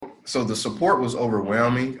So the support was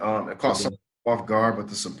overwhelming. It Good caught some deal. off guard, but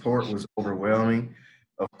the support was overwhelming.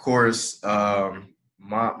 Of course, my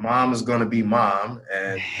mom is going to be mom,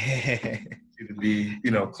 and you to be,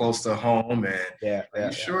 close to home. And Yeah, are you yeah.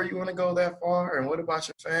 sure you want to go that far? And what about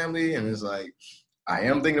your family? And it's like, I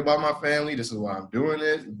am thinking about my family. This is why I'm doing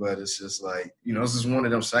it. But it's just like, this is one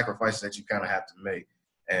of them sacrifices that you kind of have to make.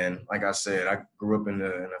 And like I said, I grew up in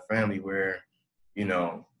a family where,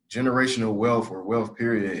 generational wealth or wealth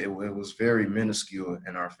period, it was very minuscule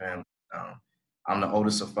in our family. Um, I'm the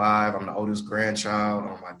oldest of five. I'm the oldest grandchild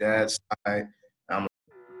on my dad's side. I'm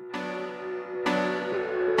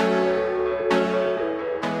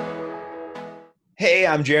Hey,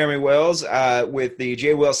 I'm Jeremy Wells with the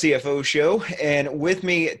J Wells CFO Show, and with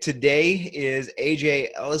me today is AJ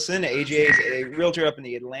Ellison. AJ is a realtor up in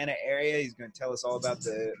the Atlanta area. He's going to tell us all about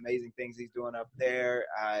the amazing things he's doing up there.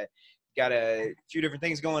 Got a few different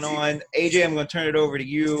things going on. AJ, I'm going to turn it over to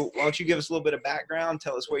you. Why don't you give us a little bit of background?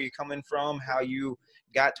 Tell us where you're coming from, how you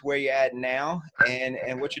got to where you're at now,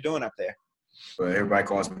 and what you're doing up there. But everybody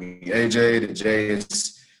calls me AJ. The J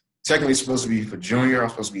is technically supposed to be for junior. I'm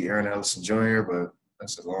supposed to be Aaron Ellison Jr., but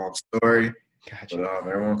that's a long story. Gotcha. But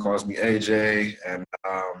everyone calls me AJ, and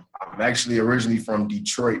I'm actually originally from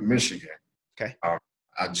Detroit, Michigan. Okay.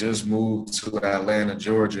 I just moved to Atlanta,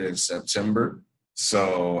 Georgia in September.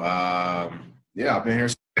 So yeah, I've been here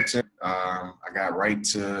since September. I got right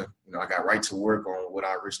to work on what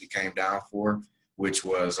I originally came down for, which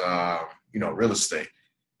was real estate.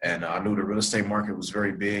 And I knew the real estate market was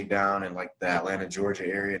very big down in like the Atlanta, Georgia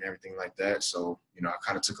area and everything like that. So, I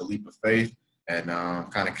kind of took a leap of faith and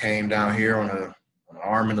kind of came down here on an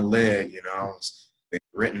arm and a leg,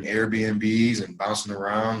 renting Airbnbs and bouncing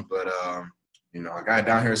around. But, I got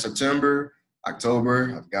down here in September,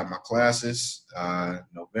 October, I've got my classes.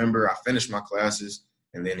 November, I finished my classes.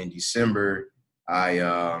 And then in December,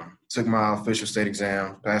 I took my official state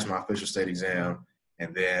exam, passed my official state exam.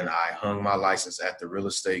 And then I hung my license at the Real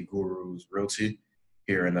Estate Gurus Realty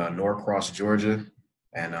here in Norcross, Georgia.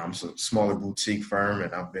 And it's a smaller boutique firm,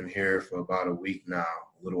 and I've been here for about a week now,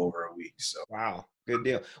 a little over a week. So Wow, good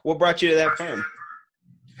deal. What brought you to that firm?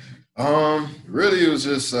 Really, it was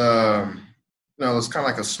just it's kind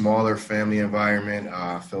of like a smaller family environment.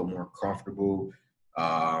 I felt more comfortable.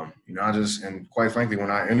 And quite frankly, when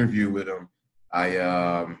I interviewed with them, it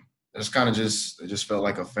just felt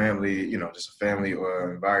like a family, just a family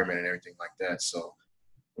environment and everything like that. So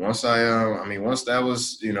once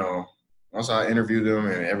once I interviewed them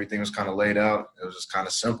and everything was kind of laid out, it was just kind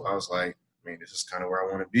of simple. I was like, this is kind of where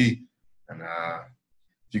I want to be. And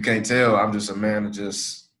if you can't tell, I'm just a man that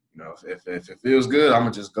just, if it feels good, I'm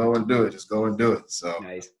gonna just go and do it. Just go and do it. So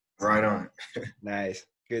Nice. Right on it. Nice.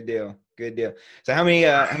 Good deal. Good deal. So how many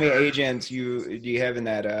agents do you have in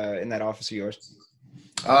that office of yours?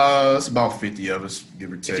 It's about 50 of us,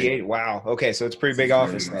 give or take. 58. Wow. Okay, so it's a pretty big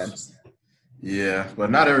office then. Yeah,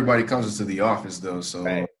 but not everybody comes into the office though, so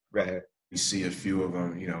right. We see a few of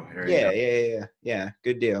them, Yeah.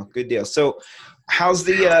 Good deal. So how's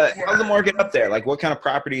the market up there? Like, what kind of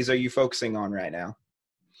properties are you focusing on right now?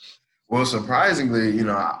 Well, surprisingly,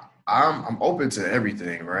 I'm open to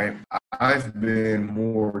everything, right? I've been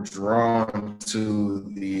more drawn to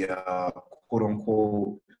the quote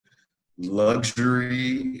unquote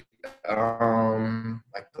luxury,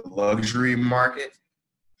 like the luxury market.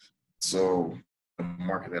 So the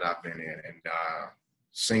market that I've been in, and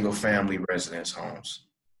single family residence homes.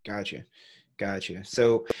 Gotcha.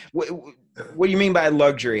 So what do you mean by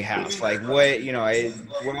luxury house? Like what,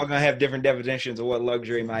 we're all going to have different definitions of what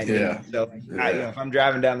luxury might mean. So if I'm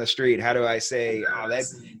driving down the street, how do I say, oh,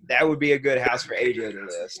 that would be a good house for AJ to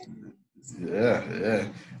list? Yeah.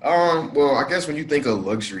 Well, I guess when you think of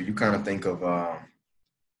luxury, you kind of think of,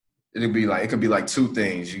 it could be like two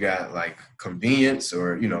things. You got like convenience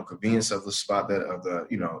or, convenience of the spot of the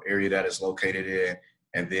area that it's located in.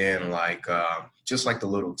 And then like, just like the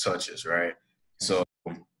little touches, right? So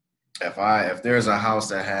if there's a house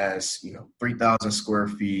that has, 3,000 square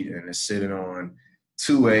feet and it's sitting on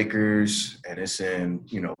 2 acres and it's in,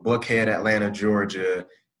 Buckhead, Atlanta, Georgia,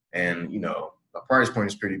 and, the price point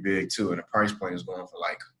is pretty big too. And the price point is going for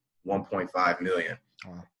like 1.5 million.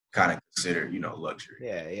 Wow. Kind of considered, luxury.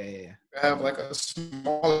 Yeah. You have like a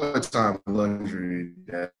smaller time luxury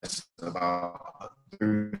that's about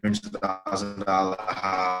 $300,000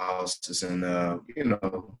 house. It's in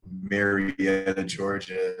Marietta,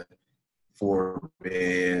 Georgia, 4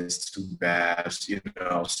 beds, 2 baths,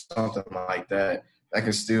 something like that. That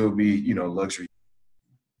can still be, luxury.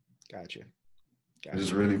 Gotcha. It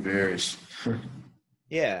just really varies.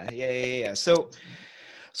 Yeah. So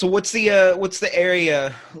So what's the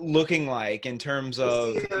area looking like in terms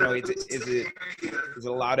of, is it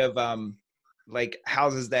a lot of like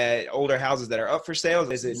older houses that are up for sale?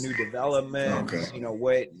 Is it new Okay. developments? Oh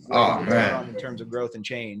What's going on man, in terms of growth and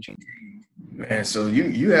change? man. So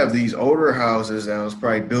you have these older houses that was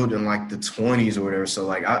probably built in like the 20s or whatever. So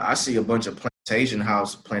like I see a bunch of plantation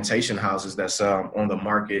houses that's on the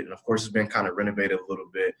market, and of course it's been kind of renovated a little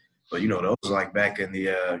bit. But those are like back in the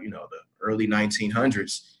the early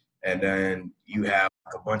 1900s, and then you have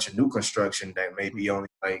like a bunch of new construction that may be only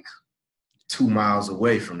like 2 miles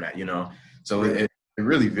away from that. So it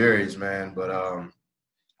really varies, man. But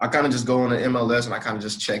I kind of just go on the MLS and I kind of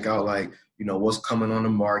just check out like, what's coming on the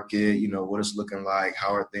market, what it's looking like,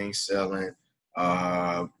 how are things selling,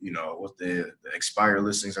 what the expired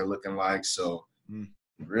listings are looking like. So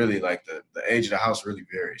really like the age of the house really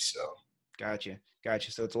varies. So Gotcha.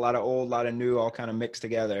 So it's a lot of old, a lot of new, all kind of mixed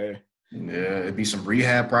together. yeah, it'd be some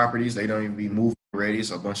rehab properties. They don't even be moving ready.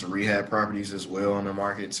 So a bunch of rehab properties as well on the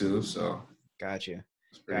market too. So Gotcha.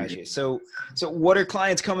 good. So what are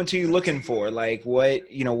clients coming to you looking for? Like what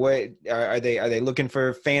are they looking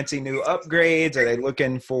for fancy new upgrades? Are they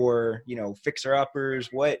looking for, fixer uppers?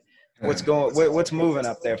 What's moving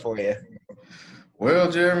up there for you?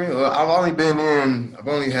 Well, Jeremy, I've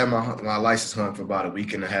only had my license hunt for about a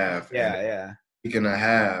week and a half. And Yeah. week and a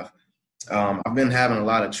half, I've been having a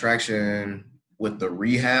lot of traction with the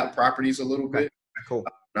rehab properties a little Okay. bit. Cool.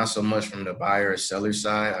 Not so much from the buyer or seller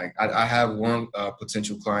side. I have one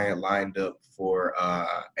potential client lined up for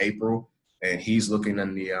April, and he's looking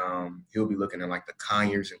in he'll be looking in like the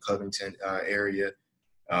Conyers and Covington area.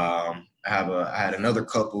 I had another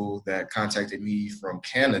couple that contacted me from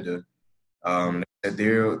Canada. That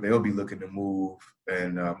they'll be looking to move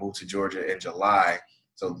to Georgia in July.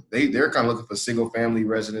 So they're kind of looking for single family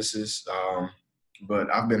residences.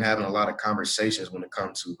 But I've been having a lot of conversations when it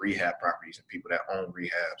comes to rehab properties and people that own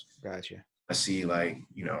rehabs. Gotcha. I see like,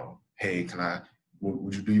 hey, do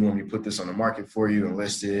you want me to put this on the market for you and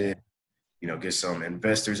list it? Get some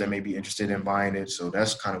investors that may be interested in buying it. So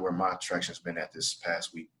that's kind of where my attraction's been at this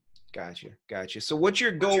past week. Gotcha. So what's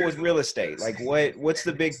your goal with real estate? Like what's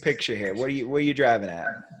the big picture here? What are you driving at?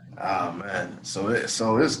 Oh man. So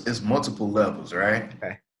it's multiple levels, right?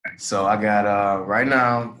 Okay. So I got right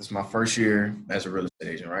now, it's my first year as a real estate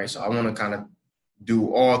agent, right? So I want to kind of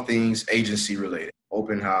do all things agency related,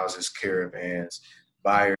 open houses, caravans,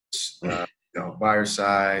 buyers, buyer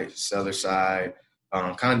side, seller side,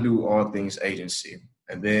 kind of do all things agency.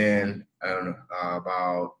 And then I don't know,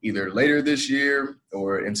 about either later this year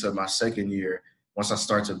or into my second year, once I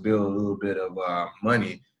start to build a little bit of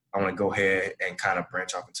money, I want to go ahead and kind of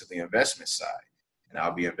branch off into the investment side. And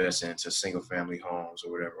I'll be investing into single family homes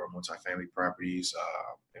or whatever, or multifamily properties,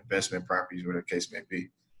 investment properties, whatever the case may be.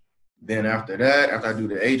 Then after that, after I do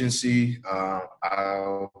the agency,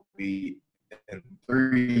 I'll be in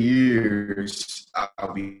 3 years,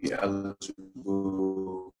 I'll be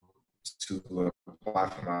eligible to apply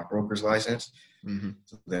for my broker's license. Mm-hmm.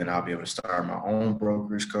 So then I'll be able to start my own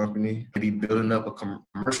brokerage company, maybe building up a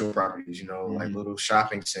commercial properties, like little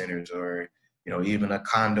shopping centers or, even a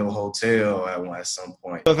condo hotel at some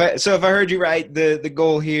point. So if I heard you right, the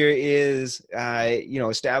goal here is,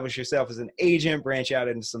 establish yourself as an agent, branch out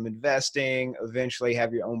into some investing, eventually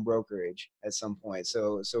have your own brokerage at some point.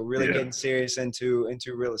 So really getting serious into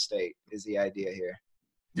real estate is the idea here.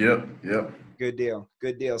 Yep. Good deal.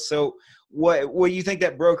 So what do you think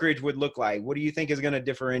that brokerage would look like? What do you think is going to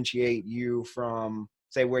differentiate you from,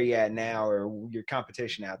 say, where you're at now or your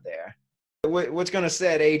competition out there? What's going to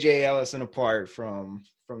set AJ Ellison apart from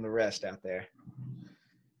the rest out there?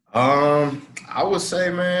 I would say,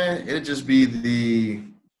 man, it'd just be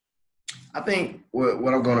I think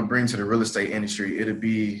what I'm going to bring to the real estate industry, it'd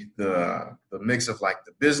be the mix of like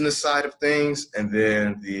the business side of things and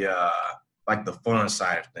then the like the fun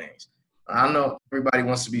side of things. I know everybody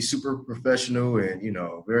wants to be super professional and,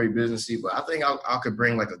 very businessy, but I think I could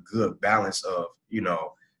bring like a good balance of,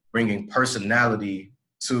 bringing personality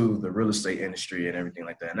to the real estate industry and everything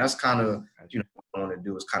like that. And that's kind of, what I want to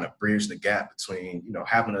do is kind of bridge the gap between,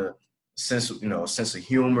 having a sense of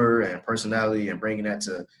humor and personality and bringing that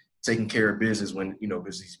to taking care of business when,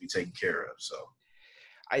 business needs to be taken care of. So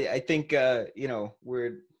I think,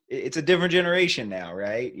 it's a different generation now,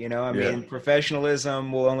 right? I mean,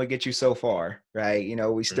 professionalism will only get you so far, right?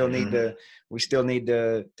 We still need to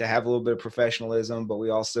have a little bit of professionalism, but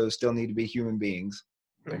we also still need to be human beings.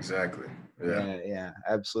 Exactly. Yeah,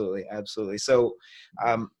 absolutely. So,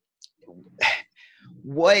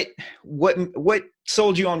 what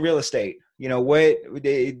sold you on real estate?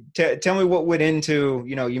 Tell me what went into,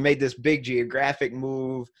 you made this big geographic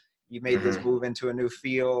move, you made this move into a new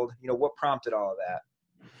field. What prompted all of that?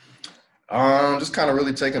 Just kind of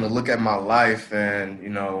really taking a look at my life, and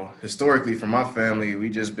historically for my family, we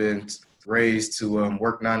just been raised to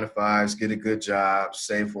work 9 to 5s, get a good job,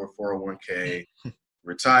 save for a 401k,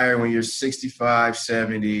 retire when you're 65,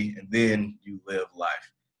 70, and then you live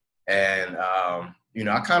life. And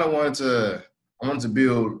I kind of wanted to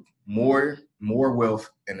build more wealth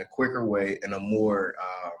in a quicker way, in a more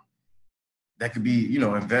that could be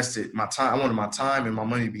invested. I wanted my time and my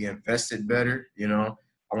money to be invested better. I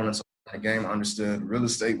wanted to the game. I understood real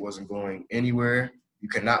estate wasn't going anywhere. You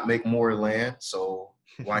cannot make more land, so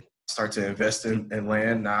why start to invest in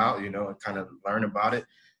land now? And kind of learn about it.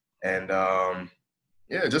 And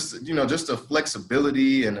just the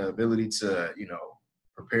flexibility and the ability to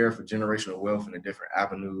prepare for generational wealth in the different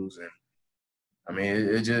avenues. And I mean,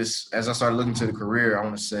 it just, as I started looking to the career, I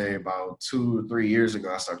want to say about 2 or 3 years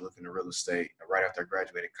ago, I started looking at real estate right after I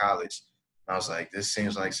graduated college. I was like, this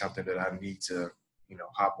seems like something that I need to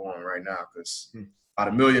hop on right now, because a lot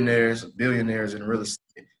of millionaires, billionaires in real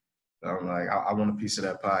estate. So I'm like, I want a piece of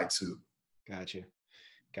that pie too. Gotcha.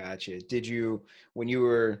 Did you, when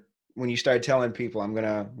you started telling people, I'm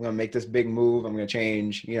gonna make this big move, I'm gonna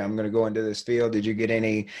change, I'm gonna go into this field, did you get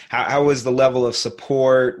any? How was the level of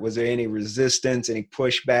support? Was there any resistance, any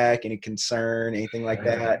pushback, any concern, anything like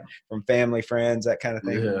that from family, friends, that kind of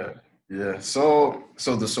thing? Yeah. So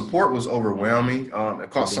the support was overwhelming. It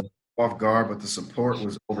caught some off guard, but the support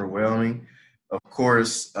was overwhelming. Of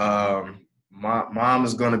course, my mom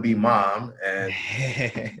is going to be mom, and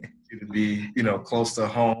she would be, close to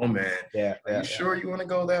home. And are you sure you want to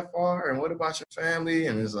go that far? And what about your family?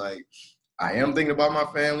 And it's like, I am thinking about my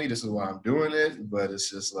family. This is why I'm doing it. But it's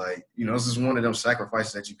just like, this is one of them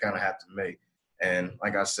sacrifices that you kind of have to make. And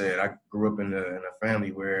like I said, I grew up in a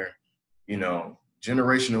family where,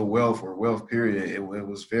 generational wealth or wealth period, it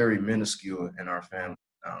was very minuscule in our family.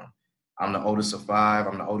 I'm the oldest of 5.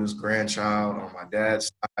 I'm the oldest grandchild on my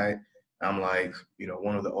dad's side. I'm like,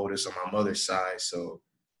 one of the oldest on my mother's side. So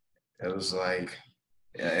it was like,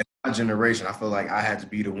 in my generation, I feel like I had to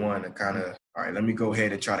be the one to kind of, all right, let me go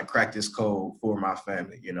ahead and try to crack this code for my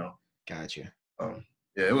family, Gotcha.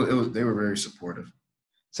 It was, they were very supportive.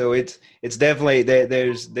 So it's definitely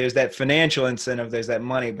there's that financial incentive, there's that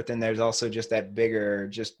money, but then there's also just that bigger,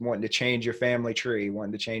 just wanting to change your family tree,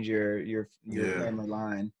 wanting to change your family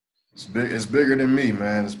line. It's big. It's bigger than me,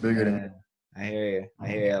 man. It's bigger than me. I hear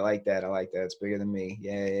you. I like that. It's bigger than me.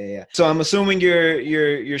 Yeah. So I'm assuming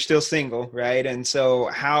you're still single, right? And so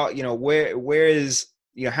how, where is,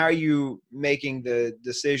 how are you making the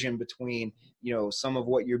decision between, some of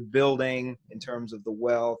what you're building in terms of the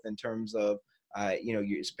wealth, in terms of, how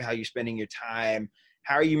you're spending your time?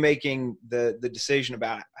 How are you making the decision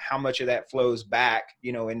about how much of that flows back,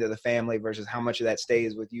 into the family versus how much of that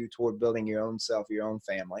stays with you toward building your own self, your own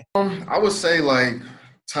family? I would say like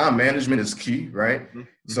time management is key, right? Mm-hmm.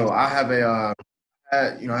 So I have I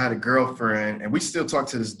had a girlfriend, and we still talk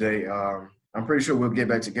to this day. I'm pretty sure we'll get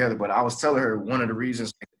back together, but I was telling her one of the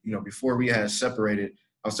reasons, before we had separated,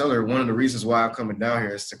 I was telling her one of the reasons why I'm coming down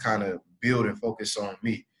here is to kind of build and focus on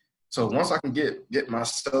me. So once I can get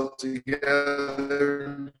myself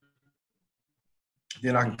together,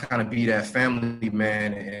 then I can kind of be that family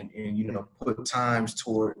man and put time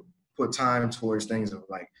towards things of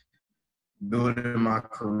like building my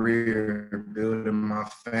career, building my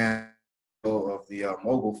family of the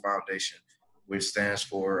Mogul Foundation, which stands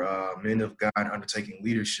for Men of God Undertaking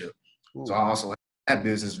Leadership. Ooh. So I also have that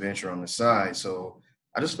business venture on the side. So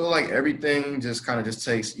I just feel like everything just kind of just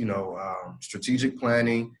takes, strategic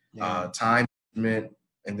planning, time management,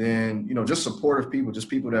 and then, just supportive people, just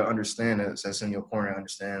people that understand that's in your corner,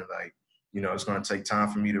 understand like, it's going to take time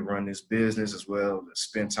for me to run this business, as well as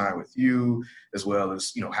spend time with you, as well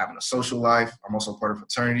as, having a social life. I'm also part of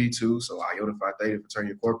fraternity too. So Iota Phi Theta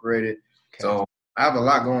Fraternity Incorporated. Okay. So I have a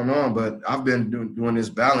lot going on, but I've been doing this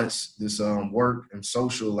balance, this work and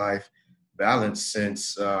social life balance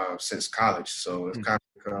since college. So it's kind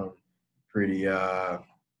of become pretty,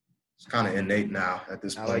 it's kind of innate now at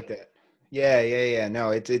this point. I like that. Yeah. No,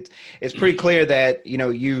 it's pretty clear that,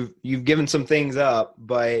 you've given some things up,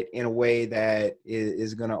 but in a way that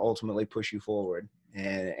is going to ultimately push you forward.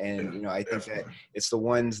 And I think that it's the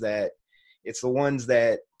ones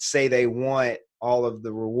that say they want all of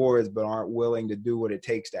the rewards, but aren't willing to do what it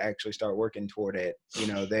takes to actually start working toward it.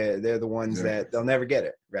 They're the ones that they'll never get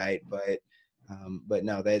it. Right. But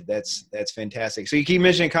no, that's fantastic. So you keep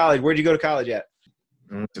mentioning college. Where'd you go to college at?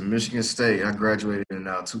 To Michigan State. I graduated in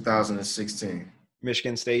 2016.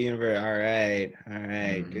 Michigan State University. All right.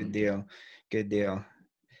 Mm-hmm. Good deal.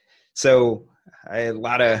 So a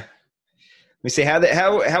lot of me see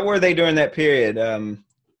how were they during that period?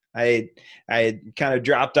 I had kind of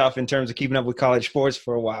dropped off in terms of keeping up with college sports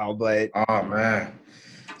for a while, but Oh man.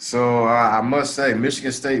 So I must say,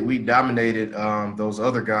 Michigan State, we dominated those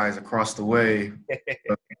other guys across the way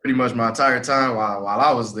pretty much my entire time while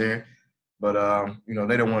I was there. But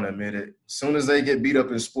they don't want to admit it. As soon as they get beat up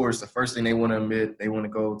in sports, the first thing they want to admit, they want to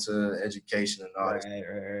go to education and all this.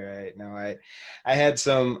 Right. No, I had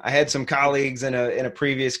some colleagues in a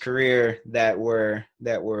previous career that were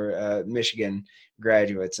Michigan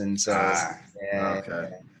graduates, and so Okay.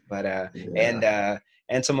 but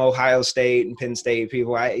and some Ohio State and Penn State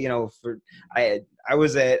people. I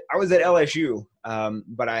was at LSU,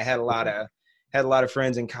 but I had a lot of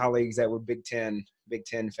friends and colleagues that were Big Ten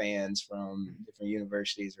fans from different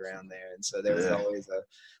universities around there, and so there was always a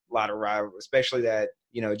lot of rivalry, especially that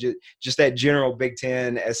just that general Big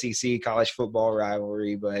Ten SEC college football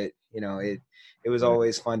rivalry. But it was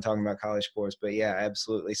always fun talking about college sports. But yeah,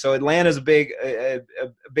 absolutely. So Atlanta's a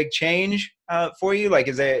big change for you. Like,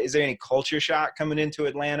 is there any culture shock coming into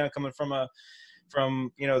Atlanta, coming from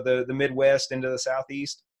the Midwest into the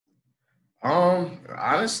Southeast?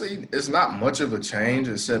 Honestly, it's not much of a change,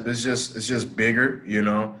 except it's just bigger,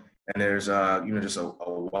 and there's just a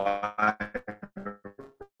wide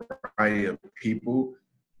variety of people.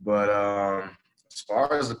 But as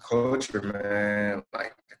far as the culture, man,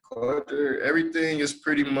 like the culture, everything is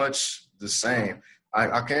pretty much the same.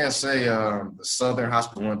 I can't say the Southern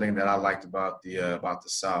hospital. One thing that I liked about the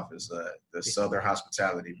South is the Southern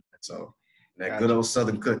hospitality. So that good old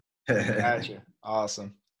Southern cook. Gotcha.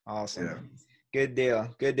 Awesome. Yeah. Good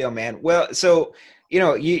deal, man. Well, so,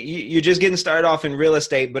 you're just getting started off in real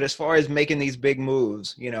estate, but as far as making these big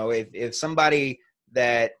moves, if somebody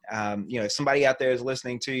that, if somebody out there is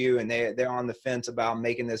listening to you and they're on the fence about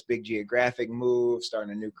making this big geographic move,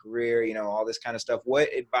 starting a new career, all this kind of stuff, what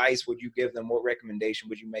advice would you give them? What recommendation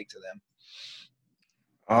would you make to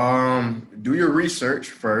them? Do your research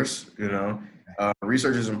first,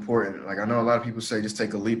 research is important. Like, I know a lot of people say just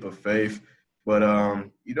take a leap of faith, but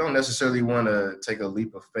you don't necessarily want to take a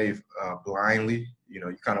leap of faith blindly.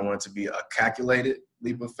 You kind of want it to be a calculated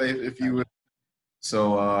leap of faith, if you would.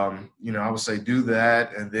 So, I would say do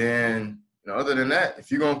that. And then, other than that,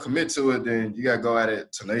 if you're going to commit to it, then you got to go at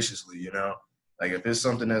it tenaciously, Like, if it's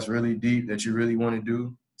something that's really deep that you really want to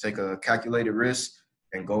do, take a calculated risk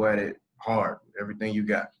and go at it hard, everything you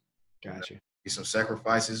got. Gotcha. Some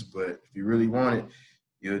sacrifices, but if you really want it,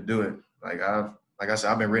 you'll do it. Like I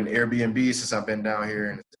said, I've been renting Airbnb since I've been down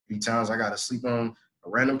here, and many times I got to sleep on a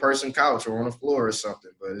random person couch or on the floor or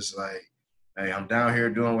something. But it's like, hey, I'm down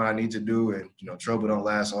here doing what I need to do, and trouble don't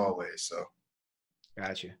last always. So.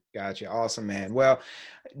 Gotcha. Awesome, man. Well,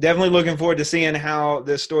 definitely looking forward to seeing how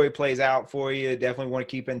this story plays out for you. Definitely want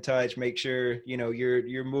to keep in touch. Make sure,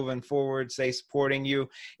 you're moving forward, stay supporting you.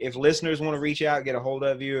 If listeners want to reach out, get a hold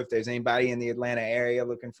of you. If there's anybody in the Atlanta area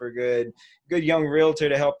looking for a good young realtor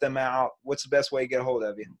to help them out, what's the best way to get a hold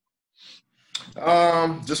of you?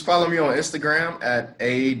 Just follow me on Instagram at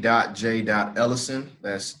a.j.ellison.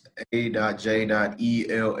 That's a.j.ellison.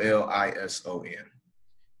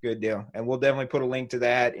 Good deal. And we'll definitely put a link to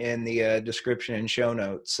that in the description and show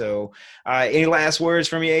notes. So any last words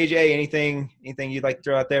from you, AJ? Anything you'd like to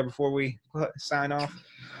throw out there before we sign off?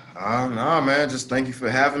 No, man. Just thank you for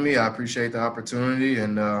having me. I appreciate the opportunity.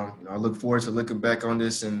 And I look forward to looking back on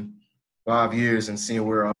this in 5 years and seeing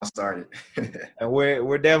where I started. And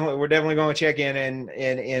we're definitely going to check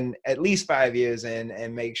in at least 5 years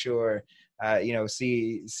and make sure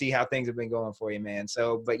see how things have been going for you, man.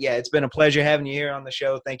 So, but yeah, it's been a pleasure having you here on the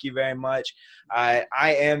show. Thank you very much. I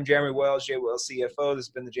am Jeremy Wells, J Wells CFO. This has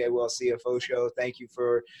been the J Wells CFO show. Thank you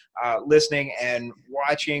for listening and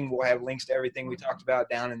watching. We'll have links to everything we talked about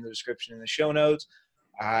down in the description in the show notes.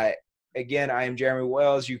 Again, I am Jeremy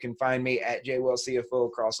Wells. You can find me at J Wells CFO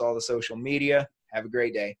across all the social media. Have a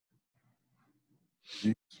great day.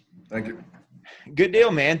 Thank you. Good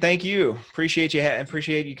deal, man. Thank you. Appreciate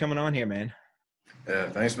you coming on here, man. Yeah,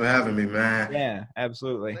 thanks for having me, man. Yeah,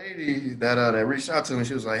 absolutely. Lady that reached out to me,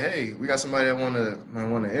 she was like, "Hey, we got somebody that want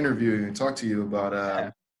to interview you and talk to you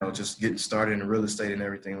about just getting started in real estate and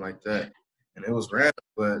everything like that." And it was random,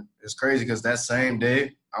 but it's crazy because that same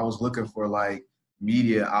day I was looking for like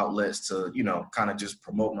media outlets to kind of just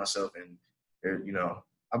promote myself, and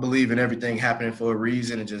I believe in everything happening for a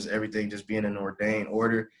reason and just everything just being in ordained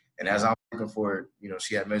order. And as I was looking for it,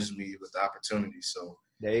 she had messaged me with the opportunity. So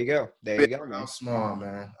there you go. I'm small,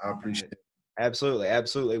 man. I appreciate it. Absolutely,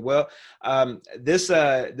 absolutely. Well, this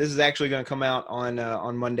is actually going to come out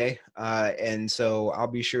on Monday, and so I'll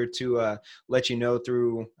be sure to let you know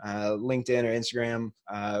through LinkedIn or Instagram,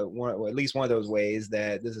 or at least one of those ways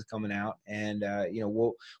that this is coming out, and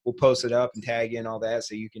we'll post it up and tag in all that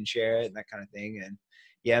so you can share it and that kind of thing. And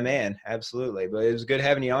yeah, man, absolutely. But it was good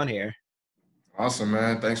having you on here. Awesome,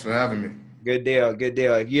 man. Thanks for having me. Good deal. Good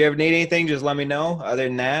deal. If you ever need anything, just let me know. Other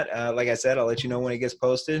than that, like I said, I'll let you know when it gets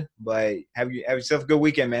posted. But have yourself a good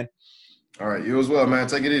weekend, man. All right, you as well, man.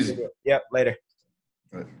 Take it easy. Yep. Later.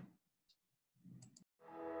 All right.